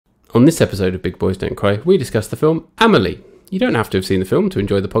On this episode of Big Boys Don't Cry, we discuss the film Amélie. You don't have to have seen the film to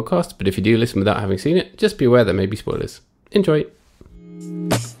enjoy the podcast, but if you do listen without having seen it, just be aware there may be spoilers. Enjoy.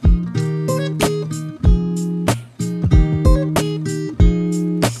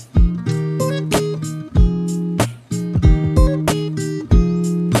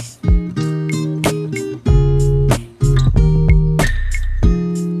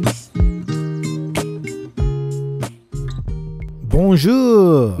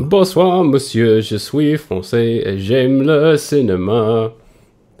 Bonjour. Bonsoir, monsieur. Je suis français et j'aime le cinéma.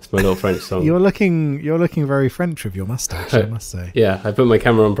 It's my little French song. You're looking very French with your mustache, I must say. Yeah, I put my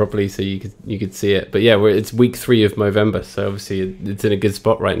camera on properly so you could see it. But yeah, it's week 3 of Movember, so obviously it's in a good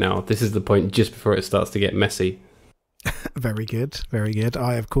spot right now. This is the point just before it starts to get messy. Very good, very good.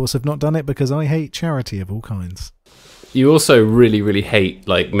 I, of course, have not done it because I hate charity of all kinds. You also really, really hate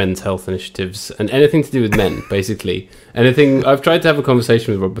like men's health initiatives and anything to do with men, basically. Anything. I've tried to have a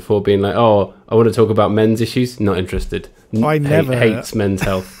conversation with Rob before, being like, "Oh, I want to talk about men's issues." Not interested. I never hates men's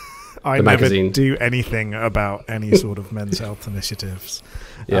health. I the never magazine. do anything about any sort of men's health initiatives.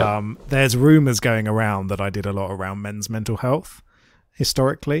 Yeah. There's rumours going around that I did a lot around men's mental health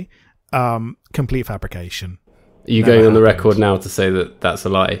historically. Complete fabrication. Are you going on the record now to say that that's a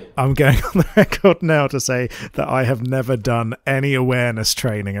lie? I'm going on the record now to say that I have never done any awareness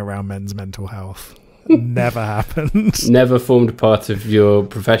training around men's mental health. Never happened. Never formed part of your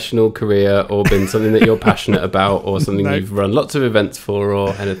professional career or been something that you're passionate about or something you've run lots of events for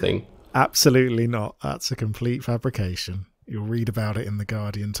or anything? Absolutely not. That's a complete fabrication. You'll read about it in The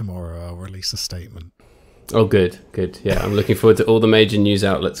Guardian tomorrow. I'll release a statement. Oh, good. Yeah, I'm looking forward to all the major news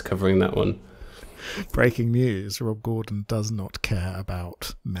outlets covering that one. Breaking news, Rob Gordon does not care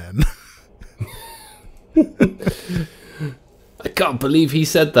about men. I can't believe he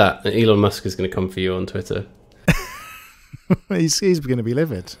said that. And Elon Musk is going to come for you on Twitter. he's going to be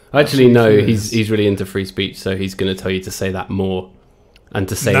livid. Actually, no, he's really into free speech, so he's going to tell you to say that more and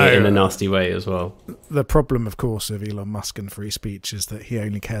to say it in a nasty way as well. The problem, of course, of Elon Musk and free speech is that he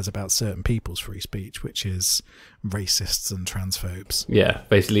only cares about certain people's free speech, which is racists and transphobes. Yeah,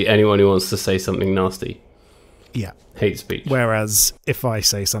 basically anyone who wants to say something nasty. Yeah. Hate speech. Whereas if I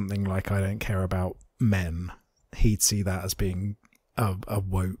say something like I don't care about men, he'd see that as being a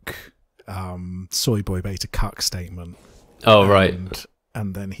woke soy boy beta cuck statement. Oh, right.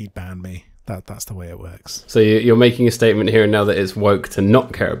 And then he'd ban me. That's the way it works. So you're making a statement here and now that it's woke to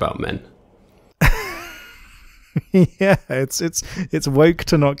not care about men. Yeah, it's woke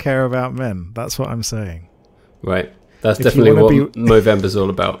to not care about men. That's what I'm saying. Right. That's definitely what Movember's all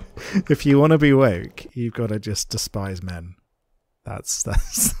about. If you want to be woke, you've got to just despise men. That's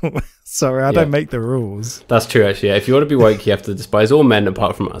sorry, I don't make the rules. That's true, actually. Yeah. If you want to be woke, you have to despise all men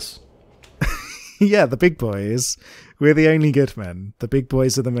apart from us. Yeah, the big boys. We're the only good men. The big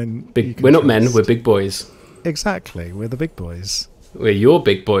boys are the men. We're not men, we're big boys. Exactly, we're the big boys. We're your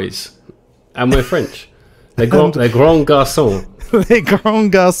big boys. And we're French. Les grands garçons. Les grands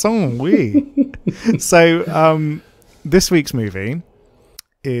garçons, oui. So, this week's movie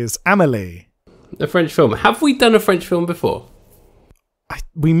is Amélie. A French film. Have we done a French film before?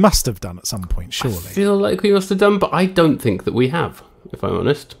 We must have done at some point, surely. I feel like we must have done, but I don't think that we have, if I'm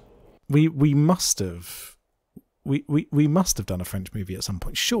honest. We must have. We must have done a French movie at some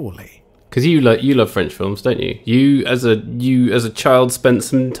point, surely. Because you love French films, don't you? You as a child spent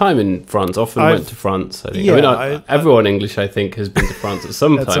some time in France. Often went to France. I think. Yeah, everyone English, I think, has been to France at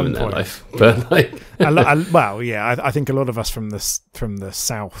some time in their life. But like, well, yeah, I think a lot of us from the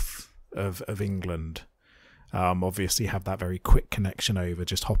south of England, obviously have that very quick connection over.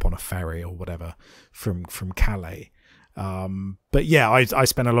 Just hop on a ferry or whatever from Calais. But yeah, I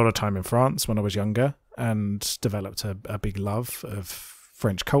spent a lot of time in France when I was younger and developed a big love of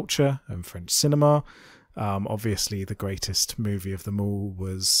French culture and French cinema. Obviously, the greatest movie of them all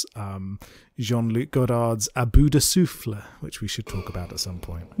was Jean-Luc Godard's À bout de souffle, which we should talk about at some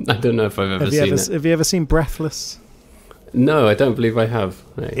point. I don't know if I've ever seen it. Have you ever seen Breathless? No, I don't believe I have.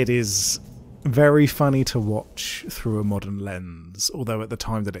 No. It is very funny to watch through a modern lens, although at the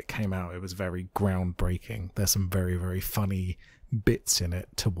time that it came out, it was very groundbreaking. There's some very, very funny bits in it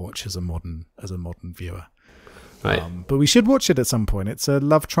to watch as a modern viewer. Right. But we should watch it at some point. It's a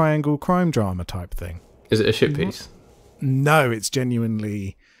love triangle crime drama type thing. Is it a shit piece? No, it's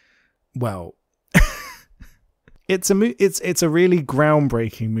genuinely, well, it's a really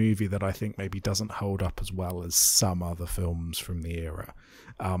groundbreaking movie that I think maybe doesn't hold up as well as some other films from the era.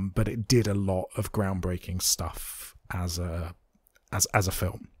 But it did a lot of groundbreaking stuff as a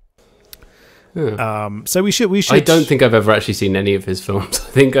film. So we should. I don't think I've ever actually seen any of his films.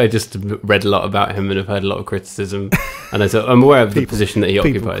 I think I just read a lot about him and have heard a lot of criticism. And I'm aware of the position that he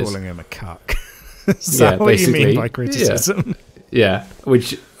occupies. People calling him a cuck. Is that what you mean by criticism? Yeah,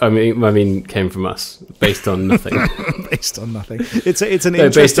 which I mean came from us, based on nothing. Based on nothing. It's an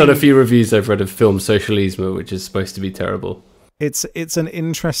interesting... based on a few reviews I've read of Film Socialisme, which is supposed to be terrible. It's an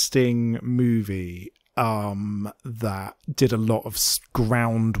interesting movie that did a lot of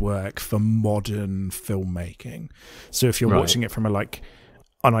groundwork for modern filmmaking. So if you're watching it from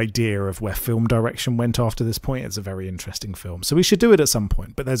an idea of where film direction went after this point, it's a very interesting film. So we should do it at some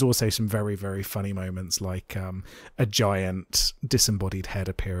point. But there's also some very, very funny moments, like a giant disembodied head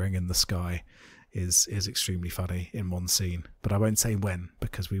appearing in the sky is extremely funny in one scene. But I won't say when,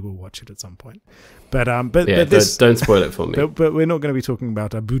 because we will watch it at some point. But don't spoil it for me. But we're not going to be talking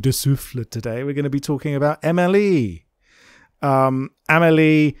about a bout de souffle today. We're going to be talking about Amélie.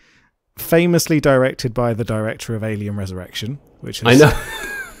 Amélie, famously directed by the director of Alien Resurrection, which is... I know.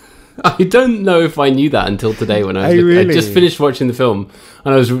 I don't know if I knew that until today when I just finished watching the film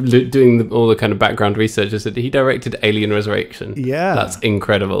and I was doing all the kind of background research. I said he directed Alien Resurrection. Yeah. That's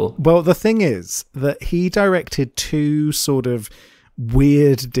incredible. Well, the thing is that he directed two sort of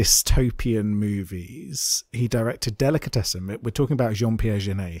weird dystopian movies. He directed Delicatessen. We're talking about Jean-Pierre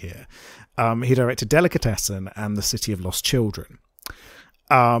Jeunet here. He directed Delicatessen and The City of Lost Children.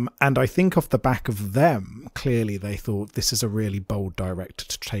 And I think off the back of them, clearly they thought this is a really bold director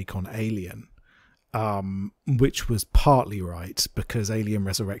to take on Alien, which was partly right, because Alien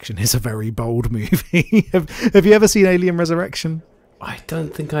Resurrection is a very bold movie. Have you ever seen Alien Resurrection? I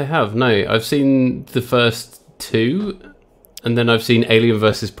don't think I have. No, I've seen the first two, and then I've seen Alien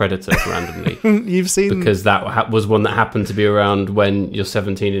versus Predator randomly. You've seen... Because that was one that happened to be around when you're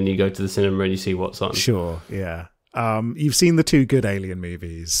 17 and you go to the cinema and you see what's on. Sure, yeah. You've seen the two good Alien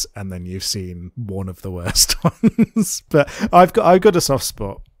movies, and then you've seen one of the worst ones. But I've got a soft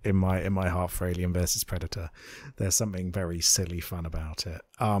spot in my heart for Alien versus Predator. There's something very silly fun about it.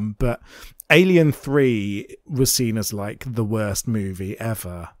 But Alien 3 was seen as like the worst movie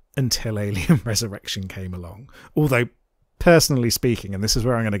ever until Alien Resurrection came along. Although, personally speaking, and this is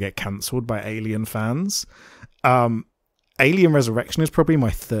where I'm going to get cancelled by Alien fans, Alien Resurrection is probably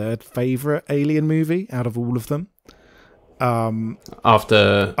my third favourite Alien movie out of all of them.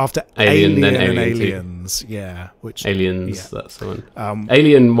 After Alien, then and Alien Aliens, 2. Yeah, which Aliens, that's the one.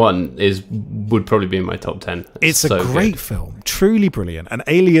 Alien 1 would probably be in my top 10. It's a great film, truly brilliant, and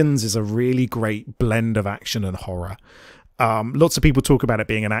Aliens is a really great blend of action and horror. Lots of people talk about it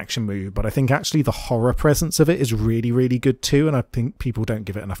being an action movie, but I think actually the horror presence of it is really, really good too, and I think people don't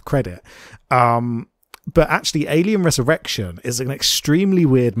give it enough credit. But actually, Alien Resurrection is an extremely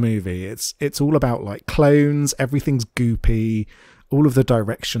weird movie. It's all about like clones. Everything's goopy. All of the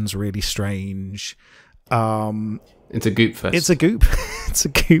directions really strange. It's a goop fest. It's a goop. It's a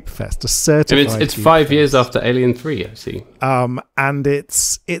goop fest. A certified. I mean, it's 5 years after Alien 3. I see. And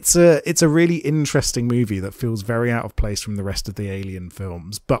it's a really interesting movie that feels very out of place from the rest of the Alien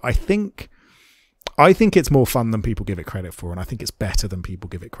films. But I think it's more fun than people give it credit for, and I think it's better than people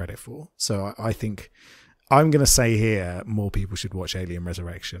give it credit for. So I think I'm going to say here more people should watch Alien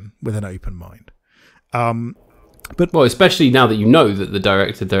Resurrection with an open mind. But especially now that you know that the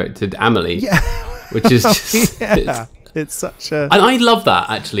director directed Amélie, which is just, it's such a... And I love that,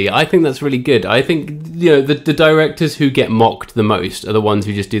 actually. I think that's really good. I think the directors who get mocked the most are the ones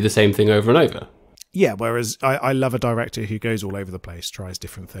who just do the same thing over and over. Yeah, whereas I love a director who goes all over the place, tries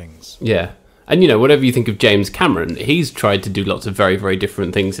different things. Yeah. And, whatever you think of James Cameron, he's tried to do lots of very, very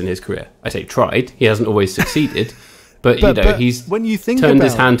different things in his career. I say tried. He hasn't always succeeded. But he's when you think turned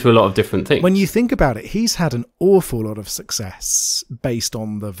his hand to a lot of different things. When you think about it, he's had an awful lot of success based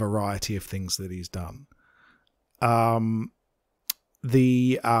on the variety of things that he's done. When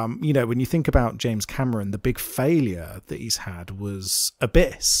you think about James Cameron, the big failure that he's had was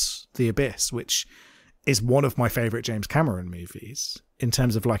The Abyss, which is one of my favourite James Cameron movies in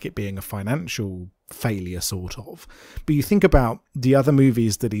terms of like it being a financial failure, sort of. But you think about the other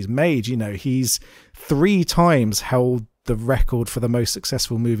movies that he's made, he's 3 times held the record for the most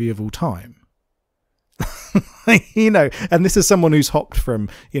successful movie of all time. And this is someone who's hopped from,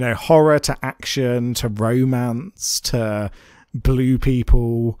 horror to action to romance to Blue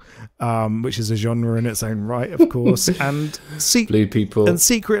People, which is a genre in its own right, of course. Blue People. And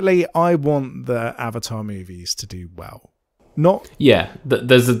secretly, I want the Avatar movies to do well. Not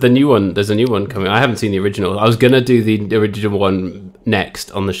there's the new one. There's a new one coming. I haven't seen the original. I was gonna do the original one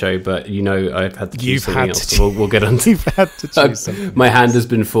next on the show, but I've had to choose something else. So we'll get on. You've had to choose something. My hand has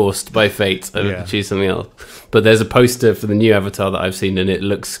been forced by fate. I have to choose something else. But there's a poster for the new Avatar that I've seen, and it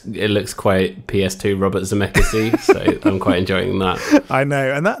looks quite PS2 Robert Zemeckis-y, so I'm quite enjoying that. I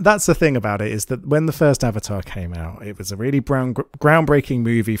know, and that's the thing about it, is that when the first Avatar came out, it was a really groundbreaking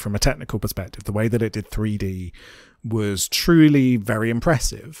movie from a technical perspective. The way that it did 3D was truly very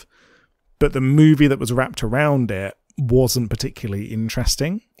impressive, but the movie that was wrapped around it wasn't particularly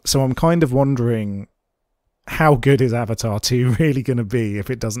interesting. So I'm kind of wondering, how good is Avatar 2 really going to be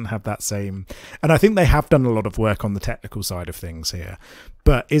if it doesn't have that same... And I think they have done a lot of work on the technical side of things here,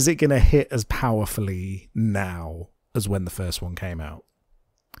 but is it going to hit as powerfully now as when the first one came out?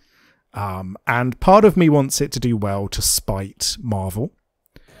 And part of me wants it to do well to spite Marvel.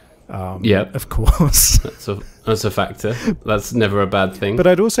 Of course. That's a factor. That's never a bad thing. But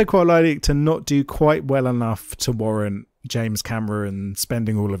I'd also quite like it to not do quite well enough to warrant James Cameron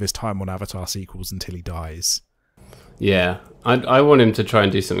spending all of his time on Avatar sequels until he dies. Yeah, I want him to try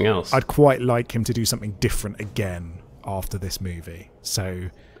and do something else. I'd quite like him to do something different again after this movie. So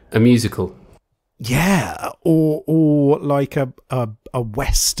a musical. Yeah, or like a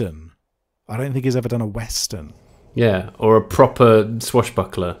western. I don't think he's ever done a western. Yeah, or a proper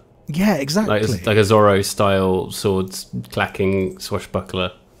swashbuckler. Yeah, exactly. Like a Zorro-style swords clacking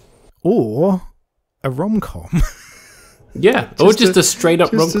swashbuckler. Or a rom-com. Yeah, or just a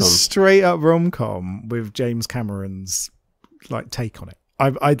straight-up rom-com. Just a straight-up rom-com with James Cameron's take on it.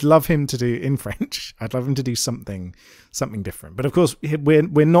 I'd love him to do, in French, I'd love him to do something different. But of course,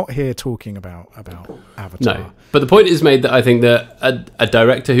 we're not here talking about Avatar. No, but the point is made that I think that a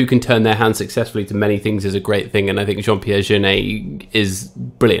director who can turn their hand successfully to many things is a great thing, and I think Jean-Pierre Jeunet is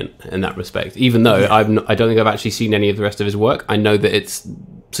brilliant in that respect. Even though I don't think I've actually seen any of the rest of his work, I know that it's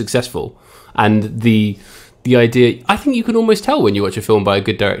successful. And the idea, I think you can almost tell when you watch a film by a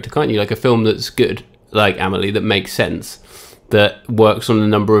good director, can't you? Like a film that's good, like Amélie, that makes sense, that works on a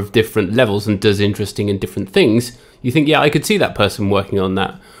number of different levels and does interesting and different things. You think, I could see that person working on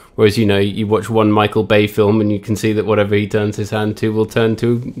that. Whereas, you watch one Michael Bay film and you can see that whatever he turns his hand to will turn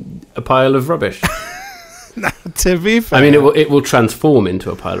to a pile of rubbish. To be fair, I mean, it will transform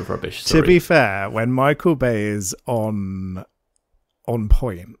into a pile of rubbish. Sorry. To be fair, when Michael Bay is on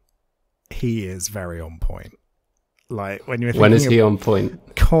point, he is very on point. Like when you're thinking, when is he on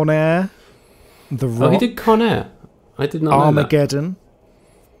point? Con Air, The Rock. Oh, he did Con Air. I did not know Armageddon.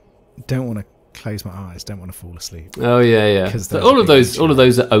 That. Don't want to close my eyes. Don't want to fall asleep. Oh yeah. So all of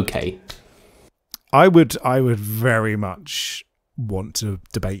those are okay. I would very much want to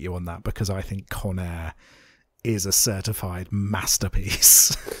debate you on that, because I think Con Air is a certified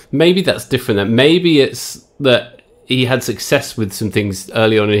masterpiece. Maybe that's different. Maybe it's that he had success with some things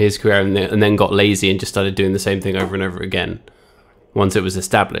early on in his career and then got lazy and just started doing the same thing over and over again once it was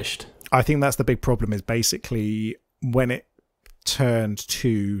established. I think that's the big problem, is basically when it turned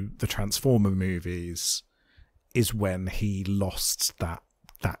to the Transformer movies is when he lost that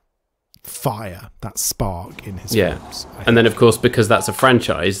fire, that spark in his films. And then, of course, because that's a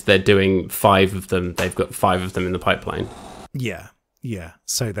franchise, they're doing 5 of them. They've got 5 of them in the pipeline. Yeah.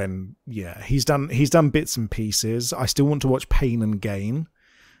 So then, he's done bits and pieces. I still want to watch Pain and Gain.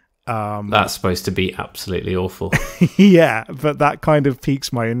 That's supposed to be absolutely awful. Yeah, but that kind of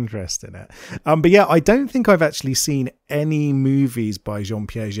piques my interest in it. But I don't think I've actually seen any movies by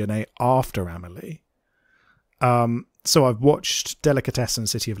Jean-Pierre Jeunet after Amélie. So I've watched Delicatessen,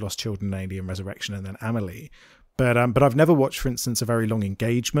 City of Lost Children, Alien Resurrection, and then Amélie. But I've never watched, for instance, A Very Long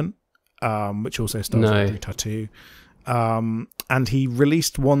Engagement, which also stars Audrey Tautou. And he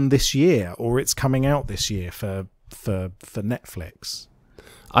released one this year, or it's coming out this year for Netflix.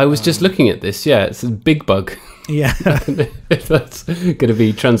 I was just looking at this. Yeah, it's a Big Bug. Yeah. If that's going to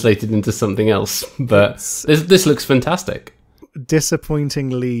be translated into something else. But this looks fantastic.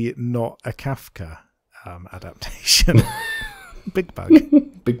 Disappointingly not a Kafka adaptation. Big Bug.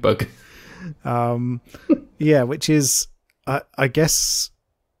 Big Bug. Which is, I guess,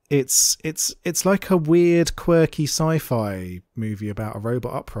 it's like a weird, quirky sci-fi movie about a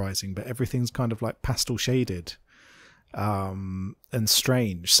robot uprising, but everything's kind of like pastel shaded. And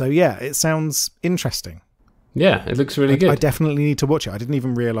strange. So it sounds interesting. Yeah, it looks really good. I definitely need to watch it. I didn't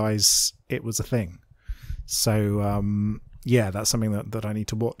even realize it was a thing. So that's something that I need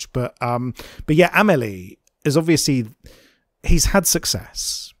to watch. But Amélie is obviously, he's had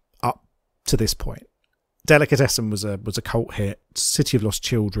success up to this point. Delicatessen was a cult hit. City of Lost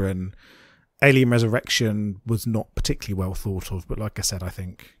Children, Alien Resurrection was not particularly well thought of, but like I said, I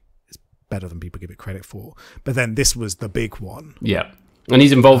think better than people give it credit for. But then this was the big one. Yeah. And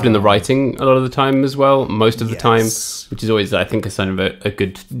he's involved in the writing a lot of the time as well, most of the time, which is always, I think, a sign of a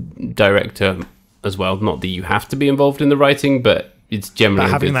good director as well. Not that you have to be involved in the writing, but it's generally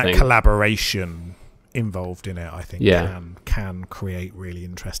a good thing. Having that collaboration involved in it, I think, can create really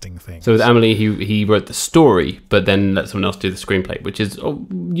interesting things. So with Amélie, he wrote the story, but then let someone else do the screenplay, which is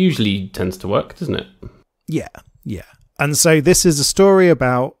usually tends to work, doesn't it? Yeah. And so this is a story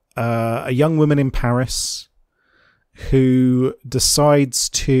about a young woman in Paris who decides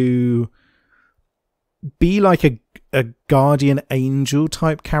to be like a guardian angel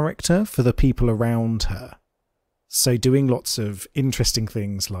type character for the people around her. So doing lots of interesting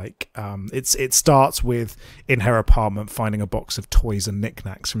things, like it starts with, in her apartment, finding a box of toys and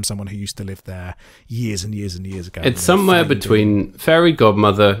knickknacks from someone who used to live there years and years and years ago. It's somewhere between fairy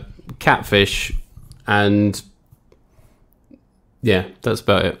godmother, catfish, and yeah, that's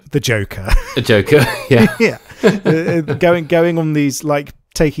about it. The Joker. A Joker, yeah. Yeah. Going on these, like,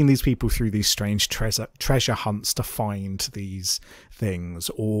 taking these people through these strange treasure hunts to find these things,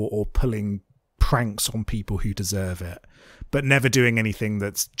 or pulling pranks on people who deserve it, but never doing anything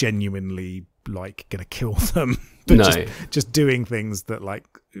that's genuinely like gonna kill them, but just doing things that, like,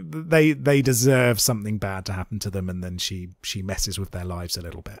 they deserve something bad to happen to them, and then she messes with their lives a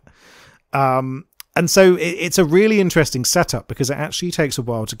little bit. And so it's a really interesting setup, because it actually takes a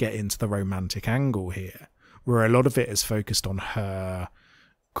while to get into the romantic angle here, where a lot of it is focused on her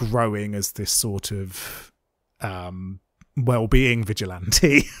growing as this sort of well-being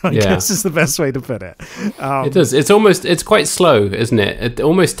vigilante, I guess is the best way to put it. It does. It's quite slow, isn't it? It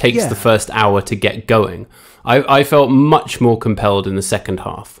almost takes the first hour to get going. I felt much more compelled in the second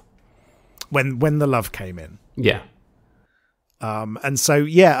half. When the love came in. Yeah. And so,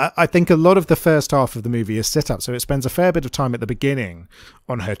 I think a lot of the first half of the movie is set up. So it spends a fair bit of time at the beginning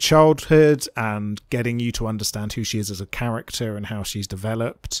on her childhood and getting you to understand who she is as a character and how she's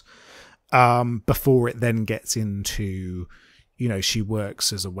developed. Before it then gets into, she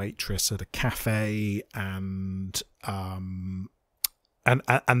works as a waitress at a cafe, and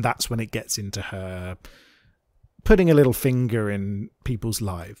that's when it gets into her putting a little finger in people's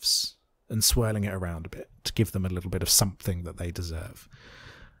lives and swirling it around a bit to give them a little bit of something that they deserve.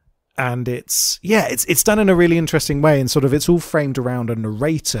 And it's done in a really interesting way, and sort of it's all framed around a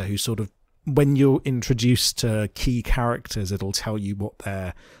narrator who sort of, when you're introduced to key characters, it'll tell you what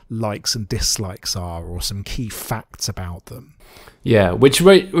their likes and dislikes are, or some key facts about them. Yeah, which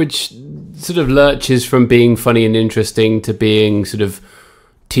sort of lurches from being funny and interesting to being sort of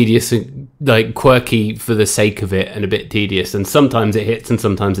tedious and like quirky for the sake of it, and a bit tedious. And sometimes it hits and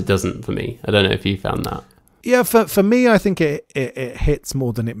sometimes it doesn't for me. I don't know if you found that. Yeah, for me, I think it hits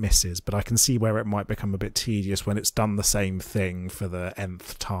more than it misses, but I can see where it might become a bit tedious when it's done the same thing for the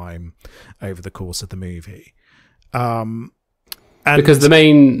nth time over the course of the movie. Because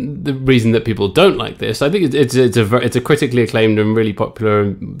the reason that people don't like this, I think it's a critically acclaimed and really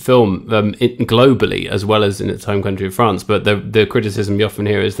popular film globally, as well as in its home country of France. But the criticism you often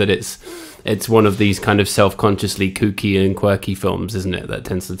hear is that it's one of these kind of self-consciously kooky and quirky films, isn't it, that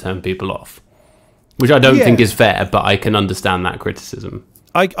tends to turn people off. Which I don't think is fair, but I can understand that criticism.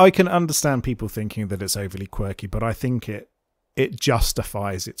 I can understand people thinking that it's overly quirky, but I think it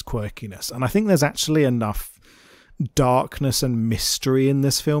justifies its quirkiness. And I think there's actually enough darkness and mystery in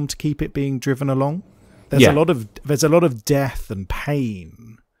this film to keep it being driven along. There's a lot of death and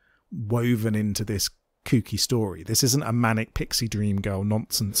pain woven into this kooky story. This isn't a manic pixie dream girl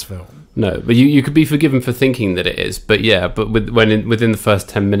nonsense film. No, but you could be forgiven for thinking that it is. But within the first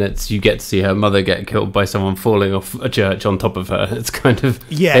 10 minutes, you get to see her mother get killed by someone falling off a church on top of her. It's kind of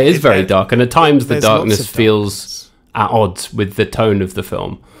it is very dark, and at times the darkness feels at odds with the tone of the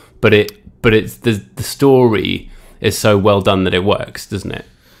film. But it's the story is so well done that it works, doesn't it?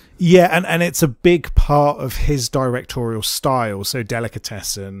 Yeah, and it's a big part of his directorial style. So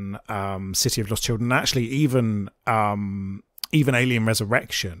Delicatessen, City of Lost Children, and actually even Alien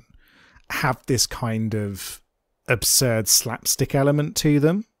Resurrection have this kind of absurd slapstick element to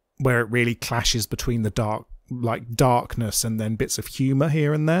them, where it really clashes between the darkness and then bits of humor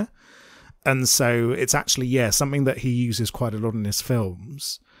here and there. And so it's actually something that he uses quite a lot in his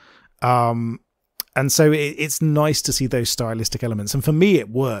films. And so it's nice to see those stylistic elements, and for me, it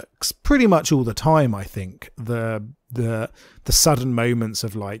works pretty much all the time. I think the sudden moments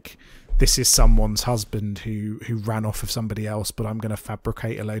of like, this is someone's husband who ran off with somebody else, but I'm going to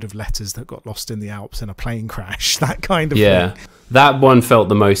fabricate a load of letters that got lost in the Alps in a plane crash. That kind of thing. That one felt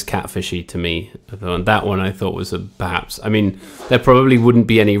the most catfishy to me. That one I thought was perhaps. I mean, there probably wouldn't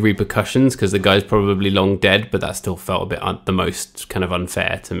be any repercussions because the guy's probably long dead, but that still felt a bit the most kind of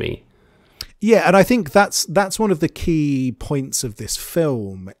unfair to me. Yeah, and I think that's one of the key points of this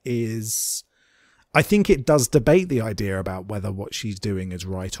film is I think it does debate the idea about whether what she's doing is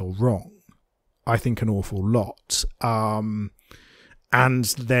right or wrong. I think an awful lot. And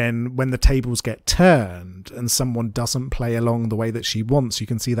then when the tables get turned and someone doesn't play along the way that she wants, you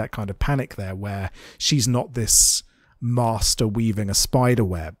can see that kind of panic there where she's not this master weaving a spider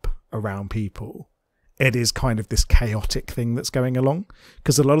web around people. It is kind of this chaotic thing that's going along.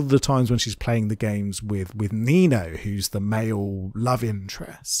 Because a lot of the times when she's playing the games with Nino, who's the male love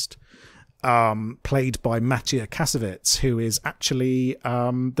interest, played by Mathieu Kassovitz, who is actually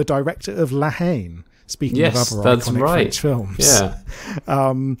the director of La Haine. Speaking of other iconic French films,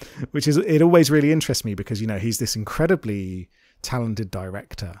 which is, it always really interests me because, you know, he's this incredibly talented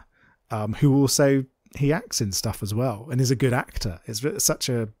director who also, he acts in stuff as well and is a good actor. It's such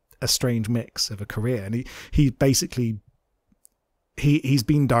a strange mix of a career. And he basically, he's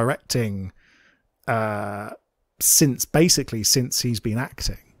been directing since he's been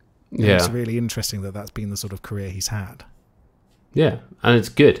acting. Yeah. It's really interesting that that's been the sort of career he's had. Yeah, and it's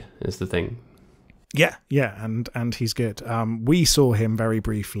good, is the thing. Yeah, and he's good. We saw him very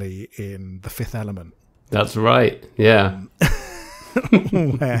briefly in The Fifth Element. That's right. Yeah,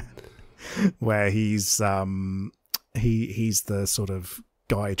 where he's the sort of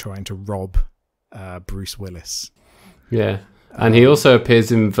guy trying to rob Bruce Willis. Yeah, and he also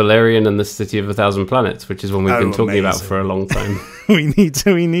appears in Valerian and the City of a Thousand Planets, which is one we've been talking about for a long time. we need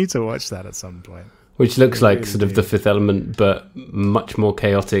to watch that at some point. Which looks like sort of The Fifth Element, but much more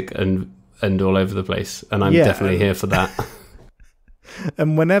chaotic and all over the place, and I'm definitely here for that.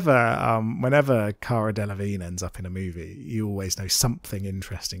 And whenever Cara Delevingne ends up in a movie, you always know something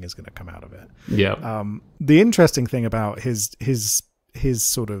interesting is going to come out of it. Yeah. The interesting thing about his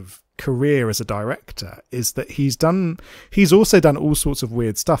sort of career as a director is that he's also done all sorts of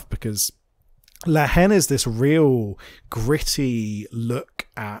weird stuff, because La Haine is this real gritty look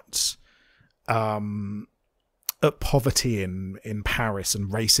at poverty in Paris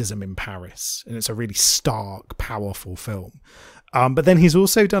and racism in Paris, and it's a really stark, powerful film. But then he's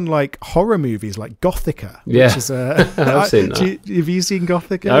also done like horror movies like Gothica. Yeah, which is I've seen that. Have you seen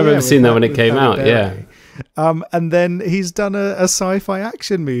Gothica? I remember seeing that when it came out. Yeah. And then he's done a sci-fi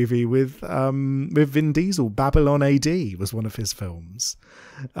action movie with Vin Diesel. Babylon AD was one of his films.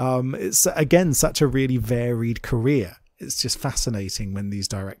 It's again such a really varied career. It's just fascinating when these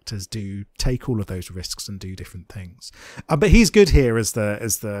directors do take all of those risks and do different things. But he's good here as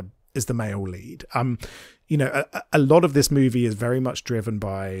the male lead. You know, a lot of this movie is very much driven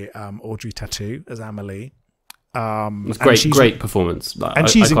by Audrey Tautou as Amélie. It's great performance, and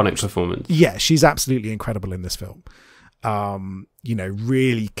she's iconic performance. Yeah, she's absolutely incredible in this film. You know,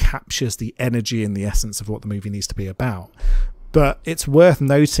 really captures the energy and the essence of what the movie needs to be about. But it's worth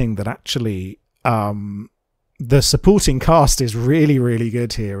noting that actually, the supporting cast is really, really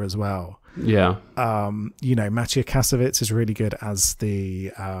good here as well. Yeah. You know, Mathieu Kassovitz is really good as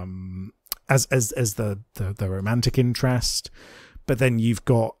the as the romantic interest, but then you've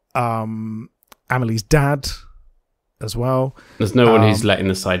got Amelie's dad as well. There's no one who's letting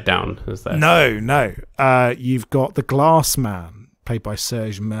the side down, is there? No. You've got the glass man played by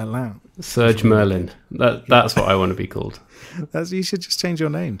Serge Merlin. Serge Merlin. That's what I want to be called. You should just change your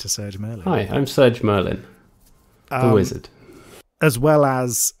name to Serge Merlin. Hi, I'm Serge Merlin. The wizard. As well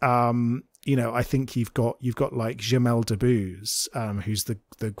as, you know, I think you've got like Jamel Debbouze, who's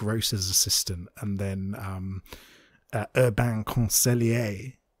the grocer's assistant, and then Urbain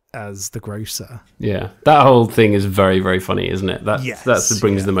Concellier as the grocer. Yeah, that whole thing is very, very funny, isn't it? That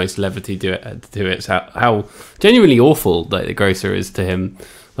brings the most levity to it. It's how genuinely awful like the grocer is to him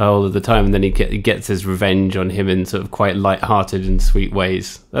the whole of the time, and then he gets his revenge on him in sort of quite light-hearted and sweet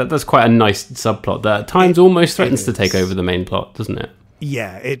ways. That's quite a nice subplot that at times almost threatens to take over the main plot, doesn't it?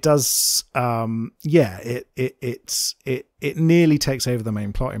 Yeah, it does. It nearly takes over the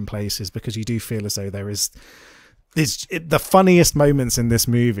main plot in places, because you do feel as though the funniest moments in this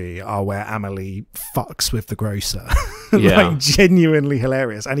movie are where Amélie fucks with the grocer. Yeah. Like, genuinely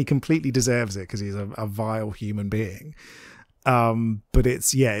hilarious, and he completely deserves it because he's a vile human being. But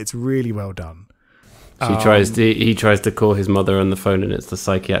it's really well done. He tries to call his mother on the phone, and it's the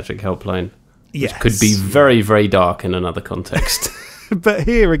psychiatric helpline, which could be very, very dark in another context. But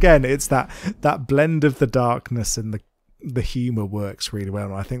here again, it's that blend of the darkness and the humor works really well.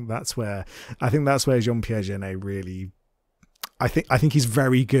 And I think that's where Jean-Pierre Jeunet really, I think he's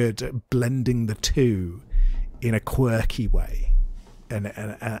very good at blending the two in a quirky way, and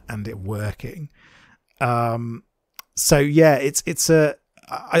it working. So yeah, it's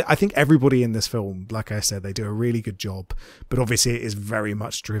I think everybody in this film, like I said, they do a really good job, but obviously it is very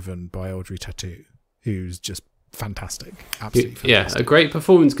much driven by Audrey Tautou, who's just fantastic, absolutely fantastic. Yeah, a great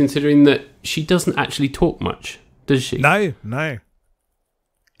performance considering that she doesn't actually talk much, does she? No.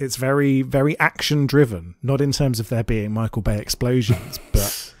 It's very, very action driven, not in terms of there being Michael Bay explosions,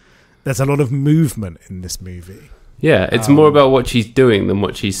 but there's a lot of movement in this movie. Yeah, it's more about what she's doing than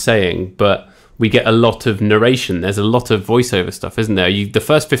what she's saying, but we get a lot of narration. There's a lot of voiceover stuff, isn't there? The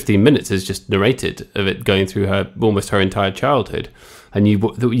first 15 minutes is just narrated of it going through almost her entire childhood. And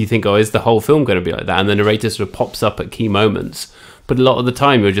you think, oh, is the whole film going to be like that? And the narrator sort of pops up at key moments. But a lot of the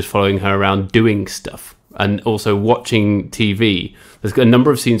time, you're just following her around doing stuff and also watching TV. There's a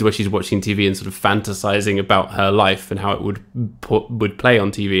number of scenes where she's watching TV and sort of fantasizing about her life and how it would play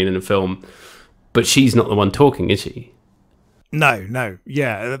on TV and in a film. But she's not the one talking, is she? No.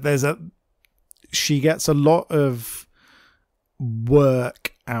 Yeah, she gets a lot of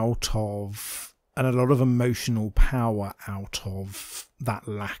work out of, and a lot of emotional power out of that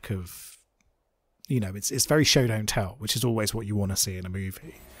lack of, it's very show don't tell, which is always what you want to see in a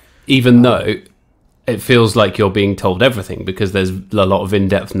movie. Even though it feels like you're being told everything because there's a lot of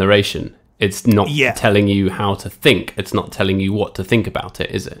in-depth narration. It's not telling you how to think. It's not telling you what to think about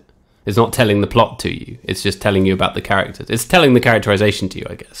it, is it? It's not telling the plot to you. It's just telling you about the characters. It's telling the characterization to you,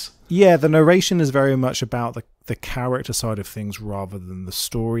 I guess. Yeah, the narration is very much about the character side of things rather than the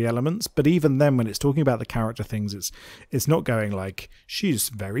story elements. But even then, when it's talking about the character things, it's not going like, she's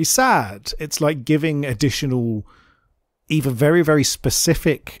very sad. It's like giving additional, either very, very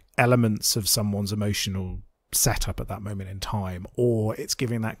specific elements of someone's emotional setup at that moment in time, or it's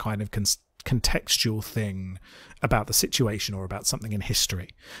giving that kind of contextual thing about the situation or about something in history.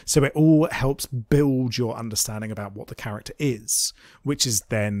 So it all helps build your understanding about what the character is, which is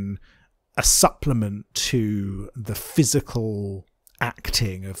then a supplement to the physical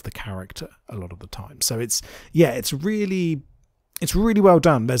acting of the character a lot of the time. So it's really well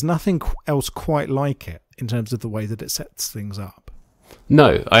done. There's nothing else quite like it in terms of the way that it sets things up.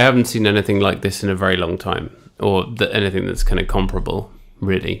 No, I haven't seen anything like this in a very long time, or anything that's kind of comparable,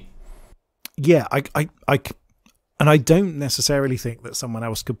 really. Yeah, I don't necessarily think that someone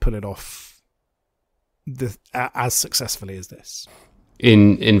else could pull it off as successfully as this.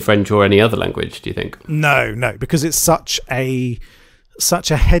 In French or any other language, do you think? No, because it's such a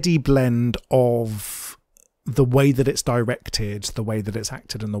heady blend of the way that it's directed, the way that it's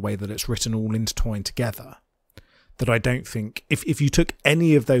acted, and the way that it's written all intertwined together, that I don't think, if you took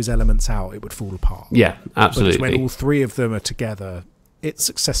any of those elements out, it would fall apart. Yeah, absolutely. But when all three of them are together, it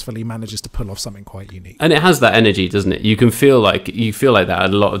successfully manages to pull off something quite unique. And it has that energy, doesn't it? You feel like that at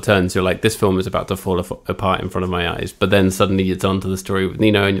a lot of turns. You're like, this film is about to fall apart in front of my eyes. But then suddenly it's onto the story with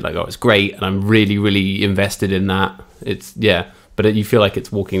Nino, and you're like, oh, it's great, and I'm really, really invested in that. But you feel like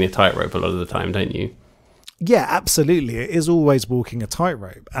it's walking a tightrope a lot of the time, don't you? Yeah, absolutely. It is always walking a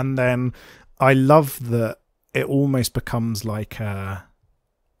tightrope. And then I love that it almost becomes like a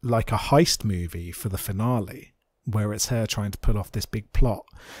heist movie for the finale, where it's her trying to pull off this big plot,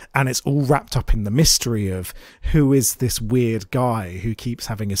 and it's all wrapped up in the mystery of who is this weird guy who keeps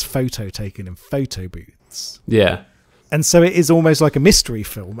having his photo taken in photo booths. Yeah. And so it is almost like a mystery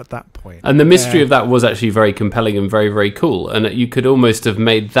film at that point. And the mystery of that was actually very compelling and very, very cool. And you could almost have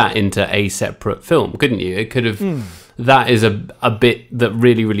made that into a separate film, couldn't you? It could have... That is a bit that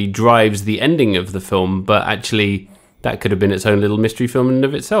really, really drives the ending of the film, but actually that could have been its own little mystery film in and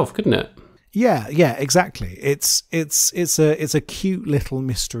of itself, couldn't it? Yeah, exactly. It's a cute little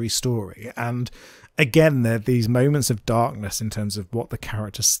mystery story, and again, there are these moments of darkness in terms of what the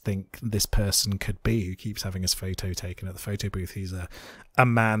characters think this person could be who keeps having his photo taken at the photo booth. He's a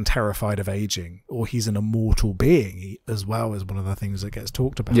man terrified of aging, or he's an immortal being as well, as one of the things that gets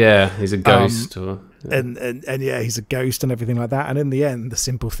talked about. Yeah, he's a ghost, and yeah, he's a ghost and everything like that. And in the end, the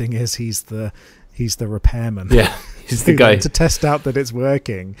simple thing is he's the repairman. Yeah, he's the guy. To test out that it's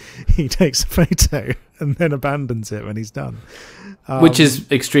working, he takes a photo and then abandons it when he's done. Which is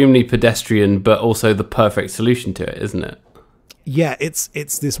extremely pedestrian, but also the perfect solution to it, isn't it? Yeah, it's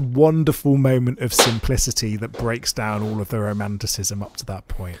this wonderful moment of simplicity that breaks down all of the romanticism up to that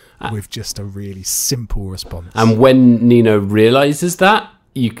point with just a really simple response. And when Nino realizes that,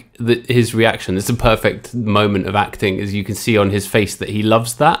 his reaction, it's a perfect moment of acting, as you can see on his face that he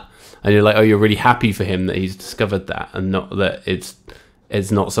loves that. And you're like, oh, you're really happy for him that he's discovered that, and not that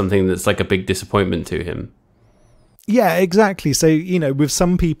it's not something that's like a big disappointment to him. Yeah, exactly. So, with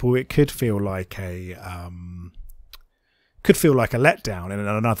some people, it could feel like a letdown in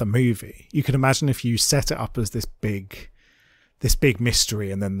another movie. You could imagine if you set it up as this big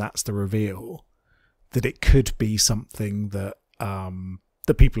mystery, and then that's the reveal, that it could be something that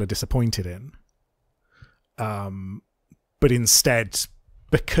that people are disappointed in. But instead,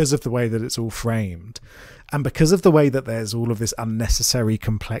 because of the way that it's all framed, and because of the way that there's all of this unnecessary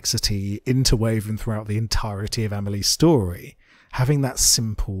complexity interwoven throughout the entirety of Amelie's story, having that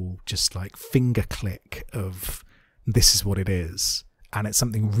simple, just like finger click of this is what it is, and it's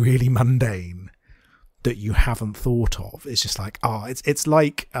something really mundane that you haven't thought of. It's just like, it's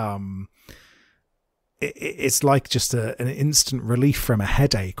like it's like just an instant relief from a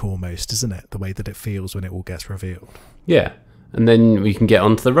headache almost, isn't it? The way that it feels when it all gets revealed. Yeah, and then we can get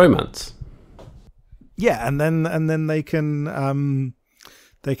on to the romance. Yeah, and then they can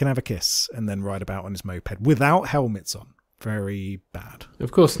have a kiss and then ride about on his moped without helmets on. Very bad.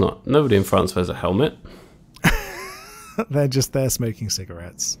 Of course not. Nobody in France wears a helmet. They're just there smoking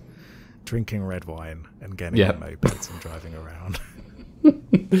cigarettes, drinking red wine, and getting on mopeds and driving around.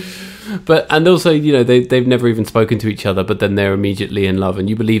 And also, you know, they've never even spoken to each other, but then they're immediately in love, and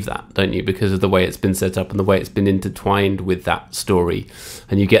you believe that, don't you? Because of the way it's been set up and the way it's been intertwined with that story.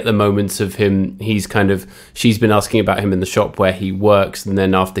 And you get the moments of him, she's been asking about him in the shop where he works, and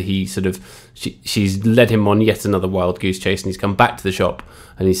then after he she's led him on yet another wild goose chase, and he's come back to the shop,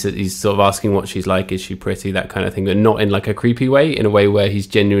 and he's sort of asking what she's like, is she pretty, that kind of thing, but not in like a creepy way, in a way where he's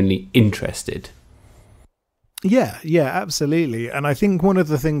genuinely interested. Yeah, absolutely. And I think one of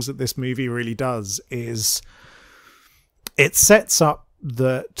the things that this movie really does is it sets up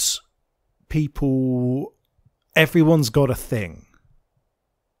that everyone's got a thing.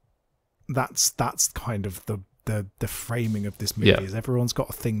 That's kind of the framing of this movie, is everyone's got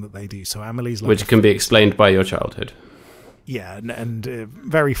a thing that they do. So Amelie's like, which can be explained by your childhood. Yeah, and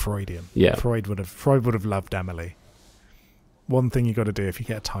very Freudian. Yeah, Freud would have loved Amélie. One thing you got to do if you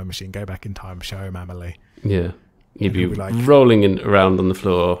get a time machine, go back in time, show him Amélie. Yeah, he'd be like, rolling around on the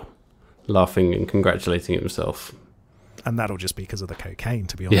floor, laughing and congratulating himself. And that'll just be because of the cocaine,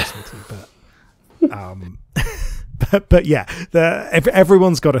 to be honest with you. But yeah,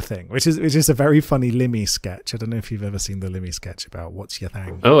 everyone's got a thing, which is a very funny Limmy sketch. I don't know if you've ever seen the Limmy sketch about what's your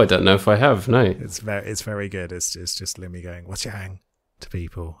thing. Oh, I don't know if I have. No, it's very good. It's just Limmy going, "What's your hang?" to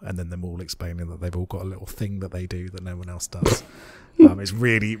people, and then them all explaining that they've all got a little thing that they do that no one else does. It's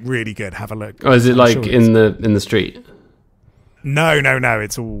really, really good. Have a look. Oh, is it like in the street? No.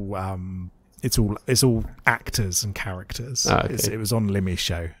 It's all actors and characters. Okay. It was on Limmy's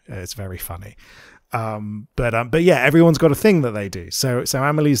show. It's very funny. But yeah, everyone's got a thing that they do. So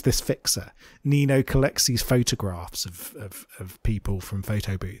Amélie's this fixer. Nino collects these photographs of people from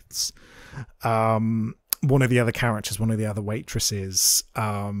photo booths. One of the other characters, one of the other waitresses,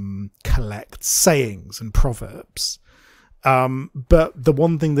 collects sayings and proverbs. But the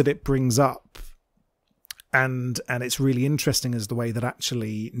one thing that it brings up, and it's really interesting, is the way that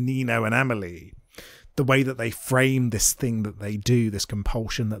actually Nino and Amélie, the way that they frame this thing that they do, this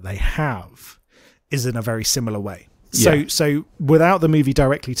compulsion that they have, is in a very similar way. So without the movie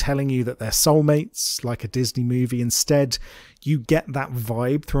directly telling you that they're soulmates, like a Disney movie, instead you get that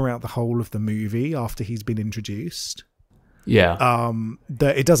vibe throughout the whole of the movie after he's been introduced. Yeah.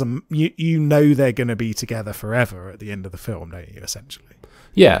 That it doesn't, you know they're going to be together forever at the end of the film, don't you, essentially?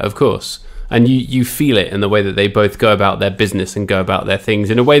 Yeah, of course. And you feel it in the way that they both go about their business and go about their things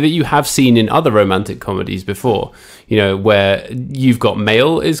in a way that you have seen in other romantic comedies before, you know, where You've Got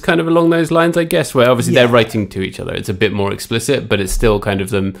Mail is kind of along those lines, I guess, where obviously they're writing to each other. It's a bit more explicit, but it's still kind of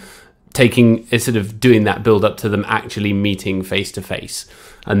them sort of doing that build up to them actually meeting face to face.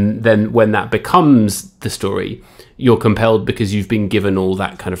 And then when that becomes the story, you're compelled because you've been given all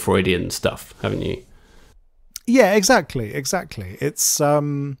that kind of Freudian stuff, haven't you? Yeah, exactly. It's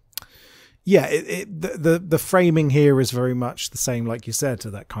the framing here is very much the same, like you said, to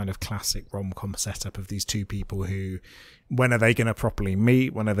that kind of classic rom-com setup of these two people who, when are they going to properly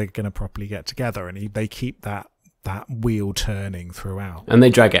meet? When are they going to properly get together? And they keep that wheel turning throughout, and they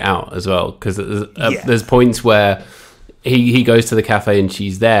drag it out as well, because there's points where he goes to the cafe and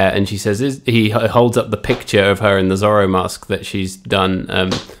she's there, and she says, he holds up the picture of her in the Zorro mask that she's done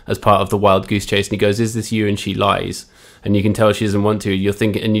as part of the wild goose chase, and he goes, "Is this you?" And she lies, and you can tell she doesn't want to. You're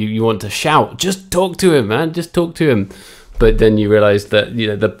thinking, and you want to shout, "Just talk to him, man, just talk to him." But then you realize that, you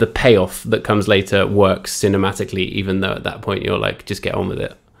know, the payoff that comes later works cinematically, even though at that point you're like, just get on with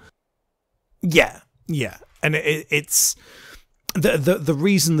it. Yeah, and it's the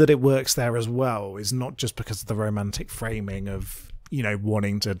reason that it works there as well is not just because of the romantic framing of, you know,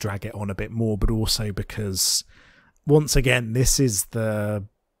 wanting to drag it on a bit more, but also because, once again, this is the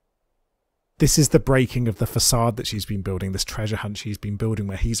breaking of the facade that she's been building, this treasure hunt she's been building,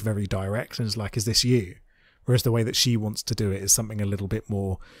 where he's very direct and is like, "Is this you?" Whereas the way that she wants to do it is something a little bit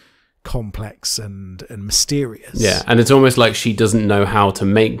more complex and mysterious. Yeah, and it's almost like she doesn't know how to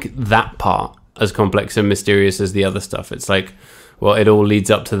make that part as complex and mysterious as the other stuff. It's like, well, it all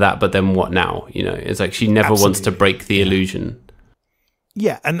leads up to that, but then what now? You know, it's like she never wants to break the illusion.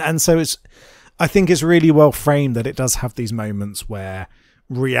 Yeah, and so I think it's really well framed that it does have these moments where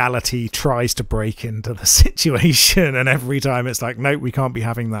reality tries to break into the situation, and every time it's like, no, we can't be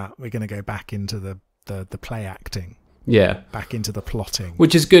having that. We're going to go back into the play acting. Yeah, back into the plotting,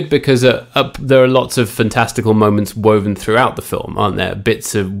 which is good because there are lots of fantastical moments woven throughout the film, aren't there?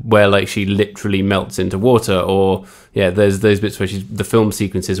 Bits of where like she literally melts into water, or there's those bits where the film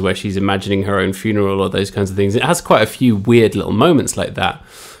sequences where she's imagining her own funeral, or those kinds of things. It has quite a few weird little moments like that,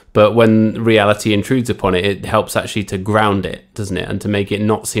 but when reality intrudes upon it, it helps actually to ground it, doesn't it, and to make it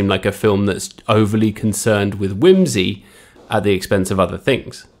not seem like a film that's overly concerned with whimsy at the expense of other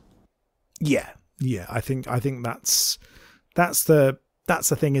things. Yeah, I think that's the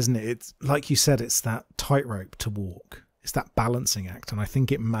thing, isn't it? It's like you said, it's that tightrope to walk. It's that balancing act, and I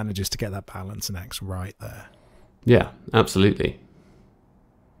think it manages to get that balancing act right there. Yeah, absolutely.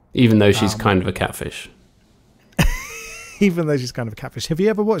 Even though she's kind of a catfish. Even though she's kind of a catfish. Have you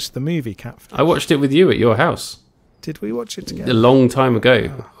ever watched the movie Catfish? I watched it with you at your house. Did we watch it together? A long time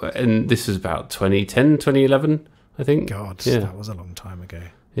ago. And this was about 2010, 2011, I think. God, that was a long time ago.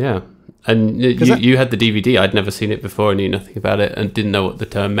 Yeah. And you had the DVD. I'd never seen it before. I knew nothing about it and didn't know what the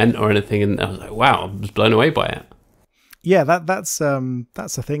term meant or anything. And I was like, wow, I was blown away by it. Yeah, that's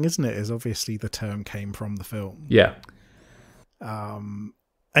the thing, isn't it? Is obviously the term came from the film. Yeah.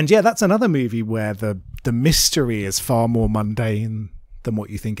 And yeah, that's another movie where the mystery is far more mundane than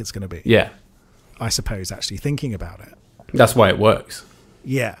what you think it's going to be. Yeah. I suppose, actually thinking about it. That's why it works.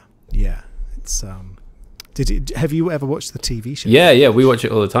 Yeah. It's have you ever watched the TV show? Yeah, we watch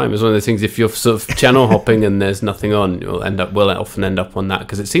it all the time. It's one of those things, if you're sort of channel hopping and there's nothing on, we'll often end up on that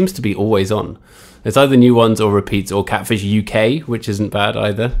because it seems to be always on. It's either new ones or repeats, or Catfish UK, which isn't bad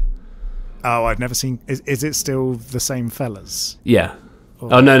either. Oh, I've never seen. Is it still the same fellas? Yeah.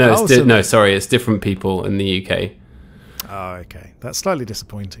 Sorry, it's different people in the UK. Oh, okay. That's slightly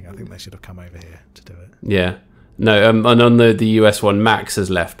disappointing. I think they should have come over here to do it. Yeah. No, and on the US one, Max has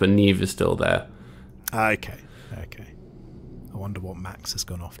left, but Neve is still there. Okay. I wonder what Max has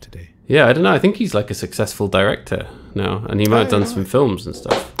gone off to do. Yeah, I don't know. I think he's like a successful director now, and he might have done some films and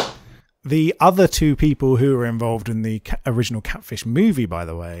stuff. The other two people who were involved in the original Catfish movie, by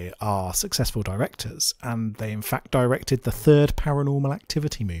the way, are successful directors, and they in fact directed the third Paranormal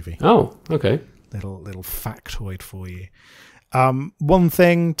Activity movie. Oh, okay. Little factoid for you. One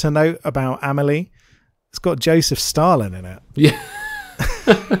thing to note about Amélie, it's got Joseph Stalin in it. Yeah.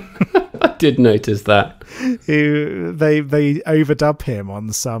 I did notice that. Who they overdub him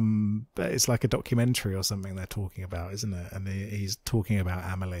on some, it's like a documentary or something they're talking about, isn't it? And he's talking about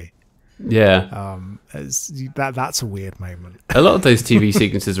Amélie. Yeah. That's a weird moment. A lot of those TV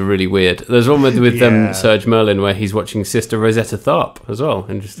sequences are really weird. There's one with Serge Merlin where he's watching Sister Rosetta Tharpe as well,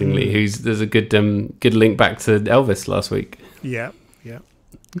 interestingly. There's a good link back to Elvis last week. Yeah.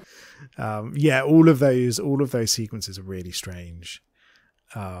 All of those sequences are really strange.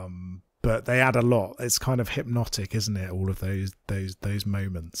 But they add a lot. It's kind of hypnotic, isn't it? All of those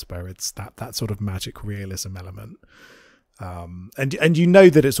moments where it's that sort of magic realism element. And you know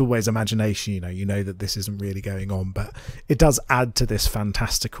that it's always imagination, you know that this isn't really going on, but it does add to this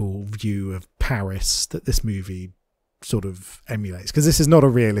fantastical view of Paris that this movie sort of emulates, because this is not a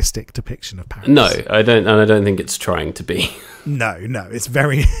realistic depiction of Paris. No, I don't think it's trying to be. No, it's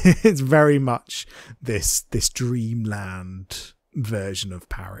very much this dreamland version of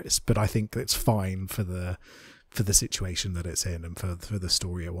Paris, but I think it's fine for the situation that it's in and for the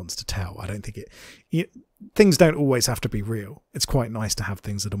story it wants to tell. I don't think things don't always have to be real. It's quite nice to have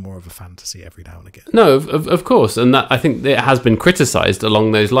things that are more of a fantasy every now and again. No, of course, and that I think it has been criticised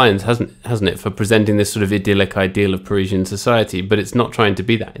along those lines, hasn't it, for presenting this sort of idyllic ideal of Parisian society, but it's not trying to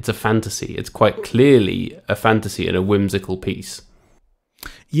be that. It's a fantasy. It's quite clearly a fantasy and a whimsical piece.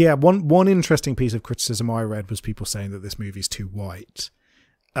 Yeah, one interesting piece of criticism I read was people saying that this movie's too white,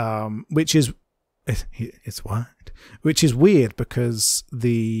 which is it's white, which is weird because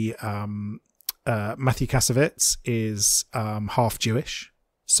the Matthew Kassovitz is half Jewish,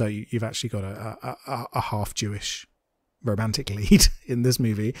 so you've actually got a half Jewish romantic lead in this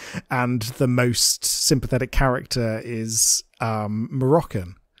movie, and the most sympathetic character is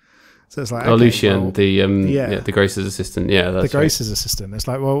Moroccan. So it's like, okay, Lucien, the Grace's assistant. Yeah, that's Grace's assistant. It's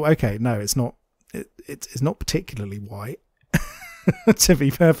like, well, okay, no, it's not. It's not particularly white, to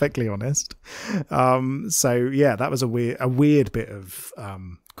be perfectly honest. So yeah, that was a weird bit of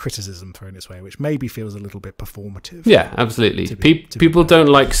criticism thrown its way, which maybe feels a little bit performative. Yeah, absolutely. People don't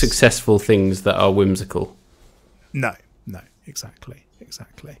like successful things that are whimsical. No, exactly.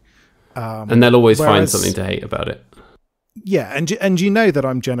 And they'll always find something to hate about it. Yeah, and you know that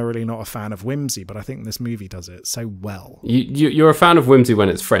I'm generally not a fan of whimsy, but I think this movie does it so well. You're a fan of whimsy when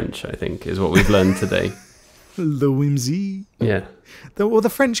it's French, I think, is what we've learned today. The whimsy. Yeah. The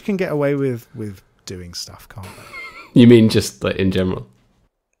French can get away with doing stuff, can't they? You mean just like in general?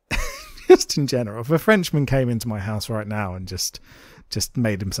 Just in general. If a Frenchman came into my house right now and just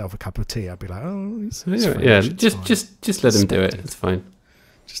made himself a cup of tea, I'd be like, oh, he's French, just let him do it. It's fine.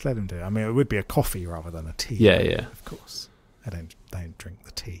 Just let him do it. I mean, it would be a coffee rather than a tea. Yeah. Of course. They don't drink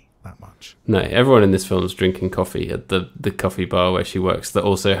the tea that much. No, everyone in this film is drinking coffee at the coffee bar where she works that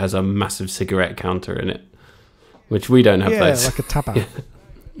also has a massive cigarette counter in it, which we don't have those. Yeah, like a tabac. Yeah.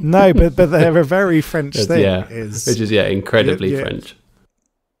 No, but they're a very French thing. Yeah, which is incredibly French.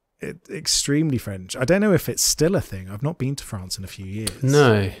 Extremely French. I don't know if it's still a thing. I've not been to France in a few years.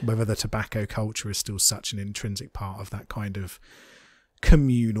 No. Whether the tobacco culture is still such an intrinsic part of that kind of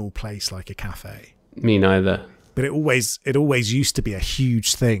communal place like a cafe. Me neither. But it always used to be a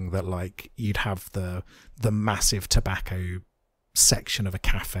huge thing that like you'd have the massive tobacco section of a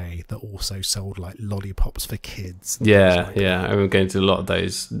cafe that also sold like lollipops for kids. Yeah. I remember going to a lot of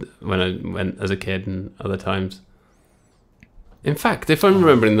those when I went as a kid and other times. In fact, if I'm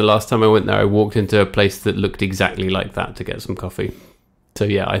remembering the last time I went there, I walked into a place that looked exactly like that to get some coffee. So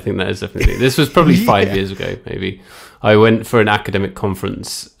yeah, I think that is definitely... This was probably 5 years ago, maybe. I went for an academic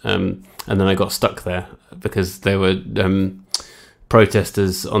conference and then I got stuck there because there were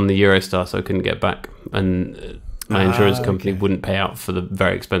protesters on the Eurostar, so I couldn't get back. And my insurance company wouldn't pay out for the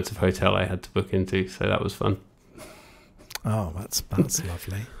very expensive hotel I had to book into, so that was fun. Oh, that's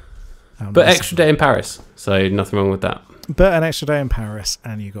lovely. But extra day in Paris, so nothing wrong with that. But an extra day in Paris,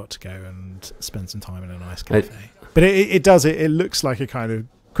 and you got to go and spend some time in a nice cafe. But it looks like a kind of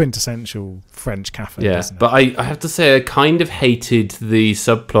quintessential French cafe. Yeah, doesn't it? But I have to say, I kind of hated the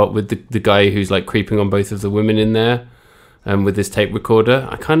subplot with the guy who's like creeping on both of the women in there, with his tape recorder.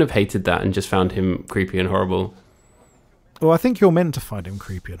 I kind of hated that and just found him creepy and horrible. Well, I think you're meant to find him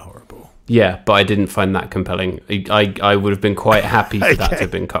creepy and horrible. Yeah, but I didn't find that compelling. I would have been quite happy for that to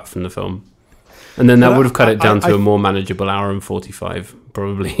have been cut from the film. And then that would have cut it down to a more manageable hour and 45,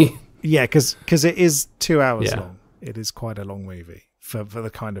 probably. Yeah, because it is 2 hours long. It is quite a long movie for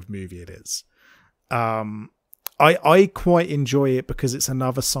the kind of movie it is. I quite enjoy it because it's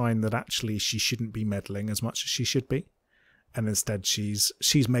another sign that actually she shouldn't be meddling as much as she should be. And instead she's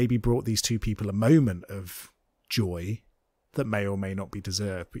maybe brought these two people a moment of joy that may or may not be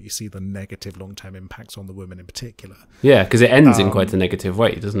deserved, but you see the negative long-term impacts on the women in particular. Yeah, because it ends in quite a negative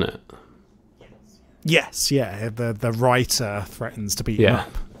way, doesn't it? Yes, yeah. The writer threatens to beat him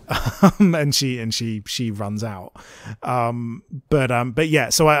up, and she runs out. But yeah.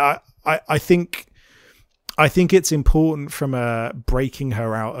 So I think it's important from a breaking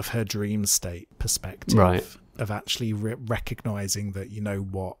her out of her dream state perspective, right? Of actually recognizing that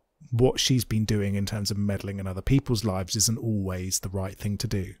what she's been doing in terms of meddling in other people's lives isn't always the right thing to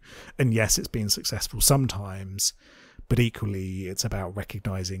do. And yes, it's been successful sometimes. But equally, it's about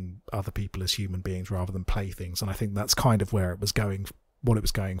recognizing other people as human beings rather than playthings. And I think that's kind of where it was going, what it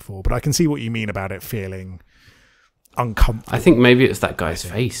was going for. But I can see what you mean about it feeling uncomfortable. I think maybe it's that guy's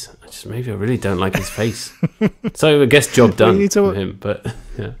face. Maybe I really don't like his face. So I guess job done for him. But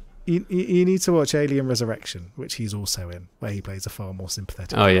yeah, you need to watch Alien Resurrection, which he's also in, where he plays a far more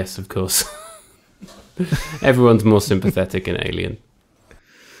sympathetic. Oh yes, of course. Everyone's more sympathetic in Alien.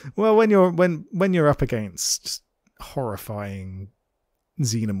 Well, when you're up against horrifying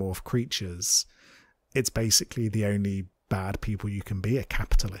xenomorph creatures, it's basically the only bad people you can be are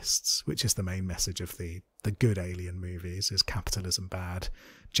capitalists, which is the main message of the good Alien movies. Is capitalism bad,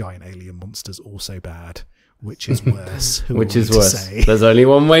 giant alien monsters also bad, which is worse? Which is worse? There's only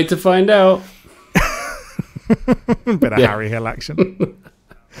one way to find out. Bit of Harry Hill action.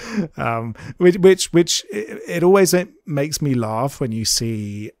 Which it always makes me laugh when you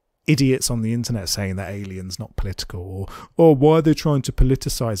see idiots on the internet saying that Alien's not political, or why are they trying to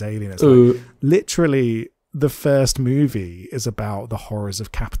politicize Alien? It's like, literally the first movie is about the horrors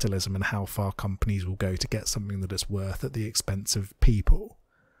of capitalism and how far companies will go to get something that it's worth at the expense of people.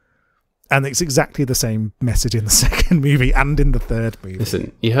 And it's exactly the same message in the second movie and in the third movie.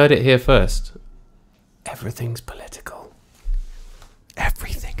 Listen, you heard it here first. Everything's political.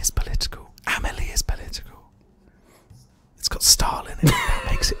 Everything is political. Amélie is political. It's got Stalin in it. That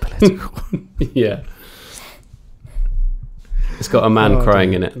makes it political. Yeah. It's got a man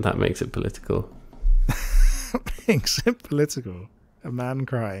crying in it. That makes it political. Makes it political. A man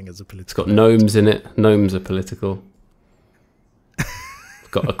crying is a political. It's got gnomes in it. Gnomes are political. It's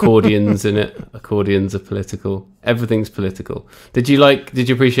got accordions in it. Accordions are political. Everything's political. Did you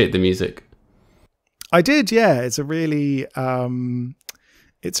appreciate the music? I did, yeah. It's a really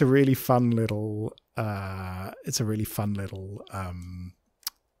fun little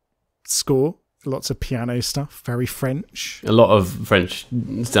score. Lots of piano stuff, very French. A lot of French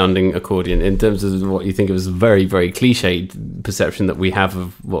sounding accordion in terms of what you think of as a very, very cliched perception that we have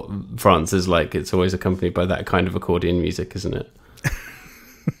of what France is like. It's always accompanied by that kind of accordion music, isn't it?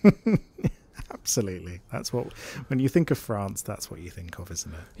 Absolutely. That's what, when you think of France, that's what you think of,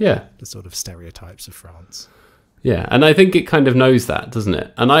 isn't it? Yeah. The sort of stereotypes of France. Yeah, and I think it kind of knows that, doesn't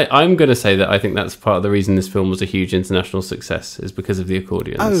it? And I'm going to say that I think that's part of the reason this film was a huge international success, is because of the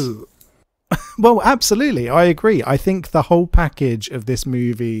accordions. Oh, well, absolutely. I agree. I think the whole package of this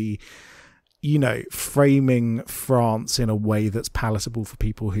movie, you know, framing France in a way that's palatable for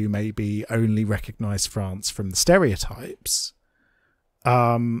people who maybe only recognise France from the stereotypes,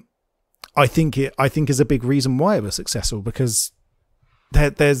 I think is a big reason why it was successful, because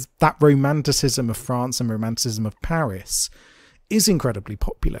there's that romanticism of France and romanticism of Paris is incredibly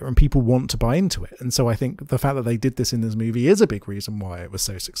popular and people want to buy into it. And so I think the fact that they did this in this movie is a big reason why it was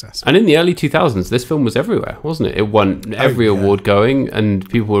so successful. And in the early 2000s, this film was everywhere, wasn't it? It won every award going, and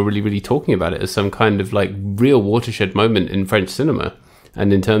people were really, really talking about it as some kind of like real watershed moment in French cinema,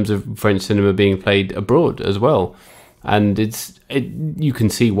 and in terms of French cinema being played abroad as well. And you can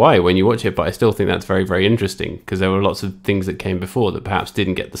see why when you watch it, but I still think that's very, very interesting, because there were lots of things that came before that perhaps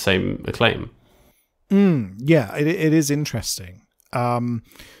didn't get the same acclaim. Yeah, it is interesting.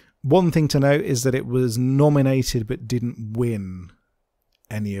 One thing to note is that it was nominated but didn't win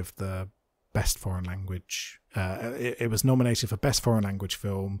any of the best foreign language. It was nominated for best foreign language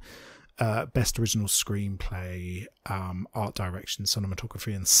film, best original screenplay, art direction,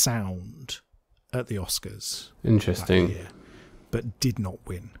 cinematography, and sound at the Oscars. Interesting. That year, but did not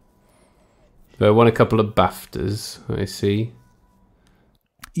win. So it won a couple of BAFTAs, I see.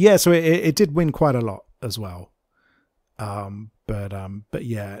 Yeah, so it did win quite a lot as well. But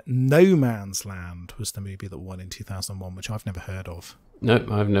yeah, No Man's Land was the movie that won in 2001, which I've never heard of.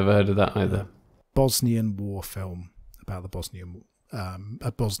 Nope, I've never heard of that either. Bosnian war film about the Bosnian,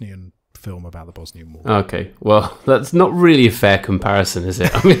 a Bosnian film about the Bosnian War. Okay, well, that's not really a fair comparison, is it?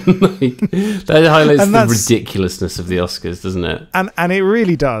 I mean, like, that highlights the ridiculousness of the Oscars, doesn't it? And it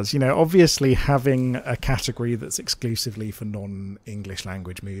really does. You know, obviously having a category that's exclusively for non-English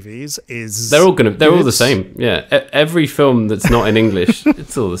language movies is... They're all the same. Yeah, every film that's not in English,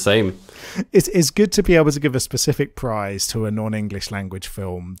 it's all the same. It's good to be able to give a specific prize to a non-English language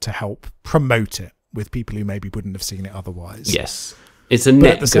film to help promote it with people who maybe wouldn't have seen it otherwise. Yes. It's a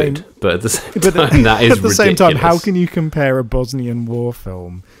net good, but at the same time, that is ridiculous. At the same time, how can you compare a Bosnian war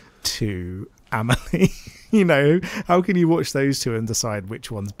film to Amélie? You know, how can you watch those two and decide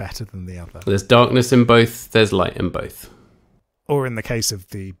which one's better than the other? There's darkness in both, there's light in both. Or in the case of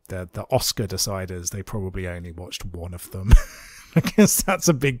the Oscar deciders, they probably only watched one of them. I guess that's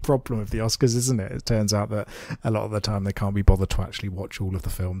a big problem with the Oscars, isn't it? It turns out that a lot of the time they can't be bothered to actually watch all of the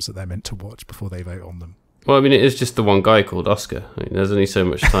films that they're meant to watch before they vote on them. Well, I mean, it is just the one guy called Oscar. I mean, there's only so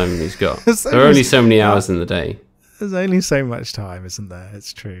much time he's got. There are only so many hours in the day. There's only so much time, isn't there?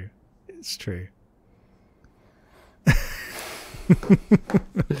 It's true. It's true.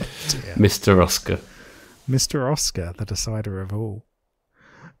 Mr. Oscar. Mr. Oscar, the decider of all.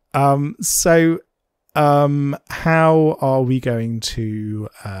 How are we going to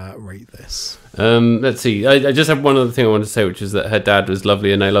rate this? Let's see. I just have one other thing I wanted to say, which is that her dad was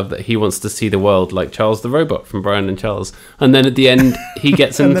lovely, and I love that he wants to see the world like Charles the Robot from Brian and Charles. And then at the end, he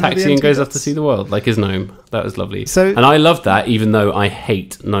gets in the taxi and goes off to see the world like his gnome. That was lovely. And I love that, even though I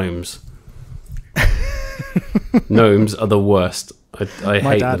hate gnomes. Gnomes are the worst. I hate them.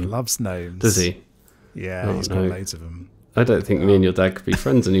 My dad loves gnomes. Does he? Yeah, he's got loads of them. I don't think me and your dad could be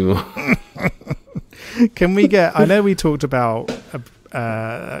friends anymore. Can we get... I know we talked about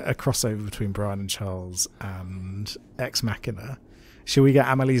a crossover between Brian and Charles and Ex Machina. Should we get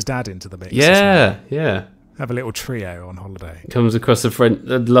Amélie's dad into the mix? Yeah, yeah. Have a little trio on holiday. Comes across a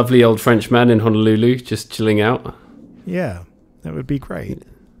lovely old French man in Honolulu, just chilling out. Yeah, that would be great.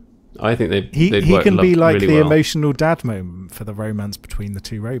 I think they'd he can be like really the well. emotional dad moment for the romance between the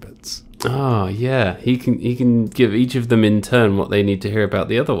two robots. Oh, yeah. He can give each of them in turn what they need to hear about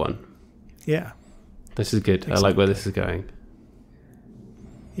the other one. Yeah. This is good. Exactly. I like where this is going.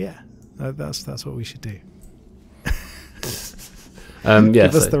 Yeah, that's what we should do.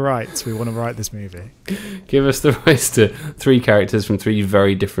 Give us the rights. We want to write this movie. Give us the rights to 3 characters from 3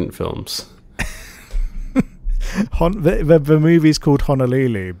 very different films. The movie's called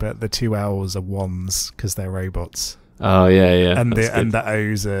Honolulu, but the 2 L's are ones because they're robots. Oh yeah. And the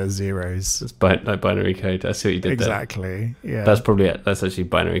O's are zeros. It's like binary code. I see what you did exactly. there. Yeah. That's probably it. That's actually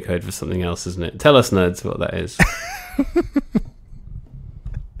binary code for something else, isn't it? Tell us, nerds, what that is.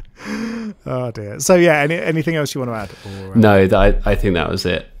 Oh dear. So yeah, anything else you want to add? Or, no, I think that was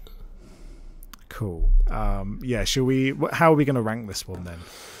it. Cool. Yeah. Shall we? How are we going to rank this one then?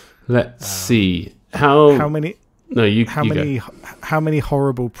 Let's see. How many? No, How many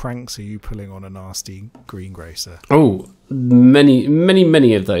horrible pranks are you pulling on a nasty greengrocer? Oh,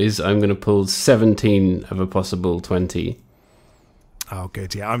 many of those. I'm going to pull 17 of a possible 20. Oh,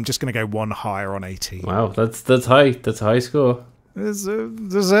 good. Yeah, I'm just going to go one higher on 18. Wow, that's high. That's a high score. It's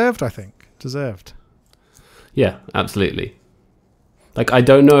deserved, I think. Deserved. Yeah, absolutely. Like, I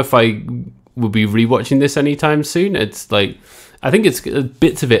don't know if I will be rewatching this anytime soon. It's like, I think it's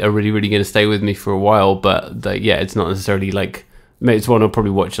bits of it are really, really going to stay with me for a while, but yeah, it's not necessarily like, it's one I'll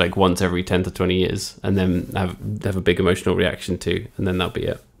probably watch like once every 10 to 20 years and then have a big emotional reaction to, and then that'll be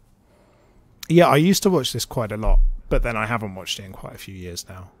it. Yeah, I used to watch this quite a lot, but then I haven't watched it in quite a few years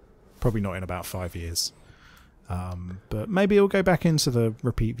now. Probably not in about 5 years. But maybe it'll go back into the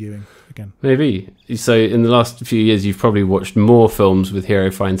repeat viewing again. Maybe. So in the last few years, you've probably watched more films with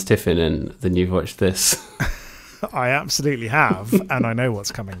Hero Finds Tiffin in than you've watched this. I absolutely have, and I know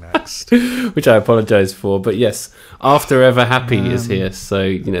what's coming next. Which I apologise for. But yes, After Ever Happy is here.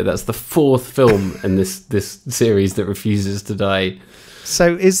 So, that's the 4th film in this series that refuses to die.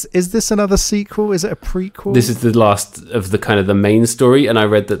 So is this another sequel? Is it a prequel? This is the last of the kind of the main story, and I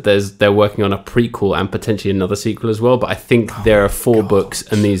read that they're working on a prequel and potentially another sequel as well. But I think there are 4 books,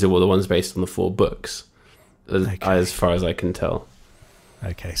 and these are all the ones based on the 4 books, as far as I can tell.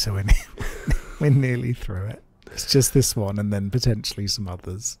 Okay, so we're nearly through it. It's just this one, and then potentially some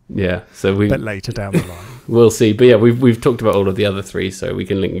others. Yeah, but later down the line, we'll see. But yeah, we've talked about all of the other 3, so we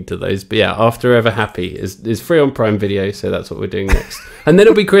can link you to those. But yeah, After Ever Happy is free on Prime Video, so that's what we're doing next. And then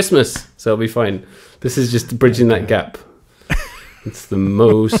it'll be Christmas, so it'll be fine. This is just bridging that gap. It's the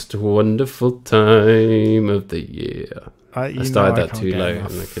most wonderful time of the year. I started that too low,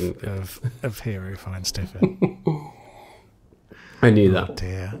 and I couldn't. Of Hero Finds Tiffin. I knew that. Oh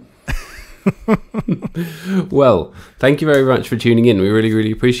dear. Well, thank you very much for tuning in. We really,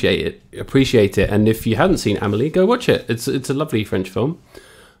 really appreciate it. And if you hadn't seen Amélie, go watch it. It's a lovely French film.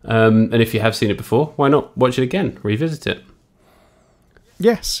 And if you have seen it before, why not watch it again? Revisit it.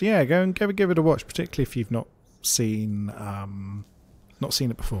 Yes, yeah. Go and give it a watch, particularly if you've not seen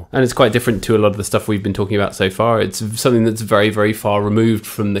it before. And it's quite different to a lot of the stuff we've been talking about so far. It's something that's very, very far removed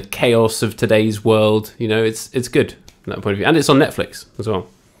from the chaos of today's world. It's good from that point of view, and it's on Netflix as well.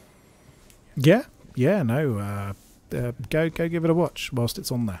 Yeah, no. Go give it a watch whilst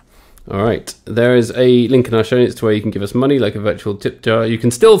it's on there. All right. There is a link in our show notes to where you can give us money, like a virtual tip jar. You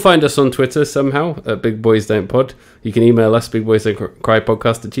can still find us on Twitter somehow at Big Boys Don't Pod. You can email us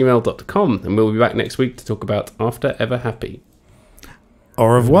bigboysdon'tcrypodcast@gmail.com, and we'll be back next week to talk about After Ever Happy. Au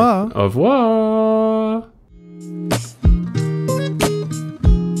revoir. Au revoir.